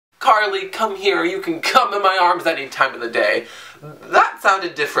Carly, come here, you can come in my arms any time of the day. That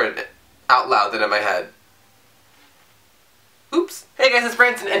sounded different out loud than in my head. Oops. Hey guys, it's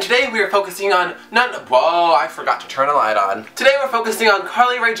Bransen, and today we are focusing on whoa, I forgot to turn a light on. Today we're focusing on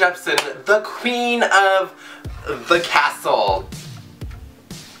Rae Jepsen, the queen of the castle.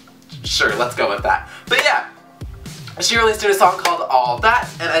 Sure, let's go with that. But yeah, she released a new song called All That,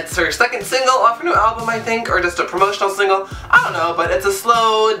 and it's her second single off her new album, I think, or just a promotional single. I don't know, but it's a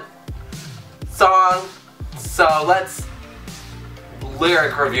slow song, so let's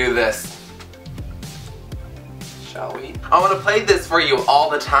lyric review this. Shall we? I want to play this for you all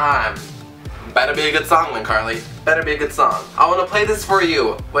the time. Better be a good song then, Carly. Better be a good song. I want to play this for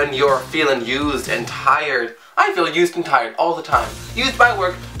you when you're feeling used and tired. I feel used and tired all the time. Used by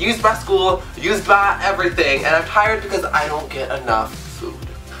work, used by school, used by everything, and I'm tired because I don't get enough food.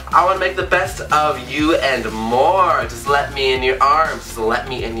 I want to make the best of you and more. Just let me in your arms. Just let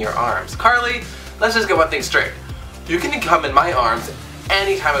me in your arms. Carly, let's just get one thing straight. You can come in my arms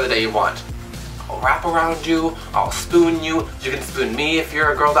any time of the day you want. I'll wrap around you, I'll spoon you, you can spoon me if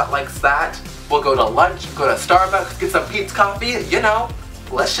you're a girl that likes that. We'll go to lunch, go to Starbucks, get some Pete's coffee, you know,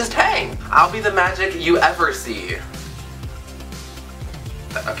 let's just hang. I'll be the magic you ever see.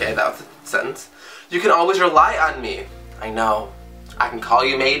 Okay, that was a sentence. You can always rely on me. I know. I can call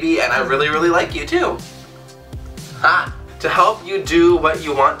you maybe, and I really, really like you too. Ha! To help you do what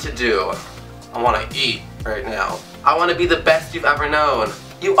you want to do. I want to eat right now. I want to be the best you've ever known.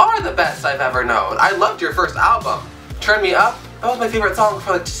 You are the best I've ever known. I loved your first album. Turn Me Up, that was my favorite song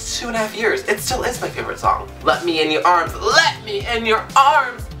for like 2.5 years. It still is my favorite song. Let me in your arms. Let me in your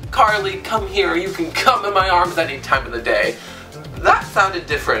arms. Carly, come here. You can come in my arms any time of the day. That sounded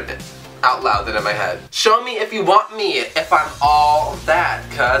different out loud than in my head. Show me if you want me, if I'm all that.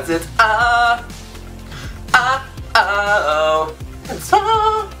 Cause it's oh. It's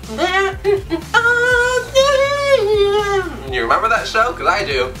all that. You remember that show? Cause I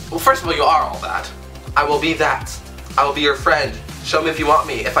do. Well, first of all, you are all that. I will be that. I will be your friend. Show me if you want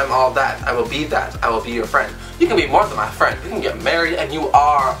me. If I'm all that, I will be that. I will be your friend. You can be more than my friend. We can get married and you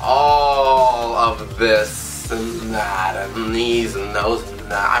are all of this and that and these and those and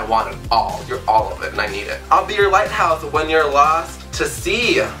that. I want it all. You're all of it and I need it. I'll be your lighthouse when you're lost to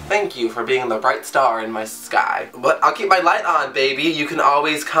sea. Thank you for being the bright star in my sky. But I'll keep my light on, baby. You can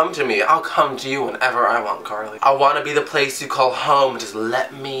always come to me. I'll come to you whenever I want, Carly. I want to be the place you call home. Just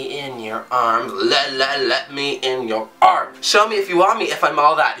let me in your arms. Let me in your arms. Show me if you want me, if I'm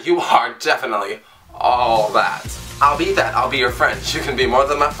all that. You are definitely all that. I'll be that. I'll be your friend. You can be more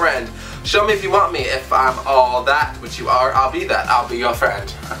than my friend. Show me if you want me, if I'm all that, which you are. I'll be that. I'll be your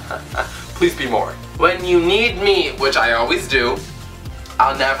friend. Please be more. When you need me, which I always do,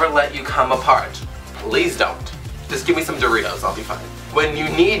 I'll never let you come apart. Please don't. Just give me some Doritos, I'll be fine. When you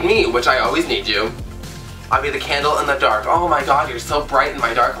need me, which I always need you, I'll be the candle in the dark. Oh my god, you're so bright in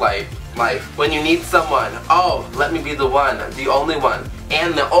my dark life. When you need someone, oh, let me be the one, the only one,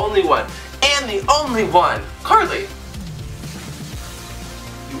 and the only one, and the only one. Carly,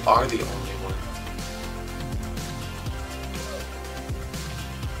 you are the only one.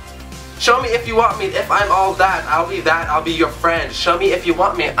 Show me if you want me, if I'm all that, I'll be your friend. Show me if you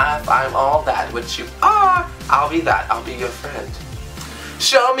want me, if I'm all that, which you are, I'll be that, I'll be your friend.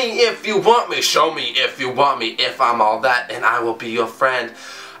 Show me if you want me, show me if you want me, if I'm all that, and I will be your friend.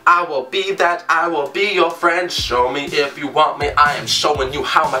 I will be that, I will be your friend. Show me if you want me, I am showing you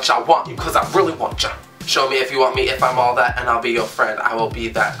how much I want you, cause I really want you. Show me if you want me, if I'm all that, and I'll be your friend. I will be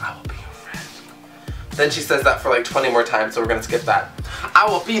that, I will be your friend. Then she says that for like 20 more times, so we're gonna skip that. I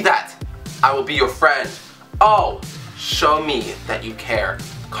will be that. I will be your friend. Oh, show me that you care.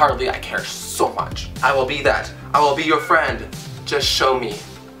 Carly, I care so much. I will be that. I will be your friend. Just show me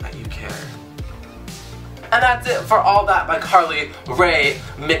that you care. And that's it for All That by Rae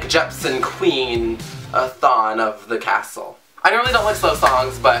Jepsen, Queen Thon of the Castle. I normally don't like slow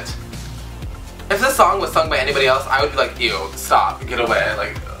songs, but if this song was sung by anybody else, I would be like, ew, stop, get away.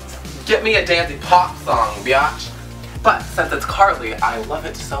 Like, get me a dancey pop song, biatch. But since it's Carly, I love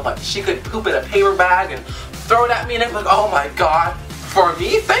it so much. She could poop in a paper bag and throw it at me and I'm like, oh my god. For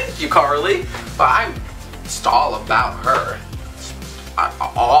me, thank you, Carly. But I'm just all about her.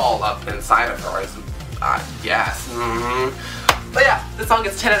 All up inside of her is, yes. But yeah, this song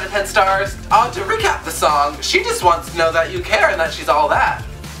gets 10 out of 10 stars. To recap the song, she just wants to know that you care and that she's all that.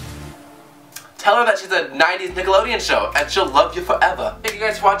 Tell her that she's a 90s Nickelodeon show, and she'll love you forever. Thank you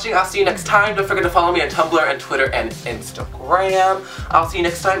guys for watching. I'll see you next time. Don't forget to follow me on Tumblr and Twitter and Instagram. I'll see you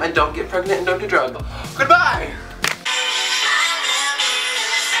next time, and don't get pregnant and don't do drugs. Goodbye!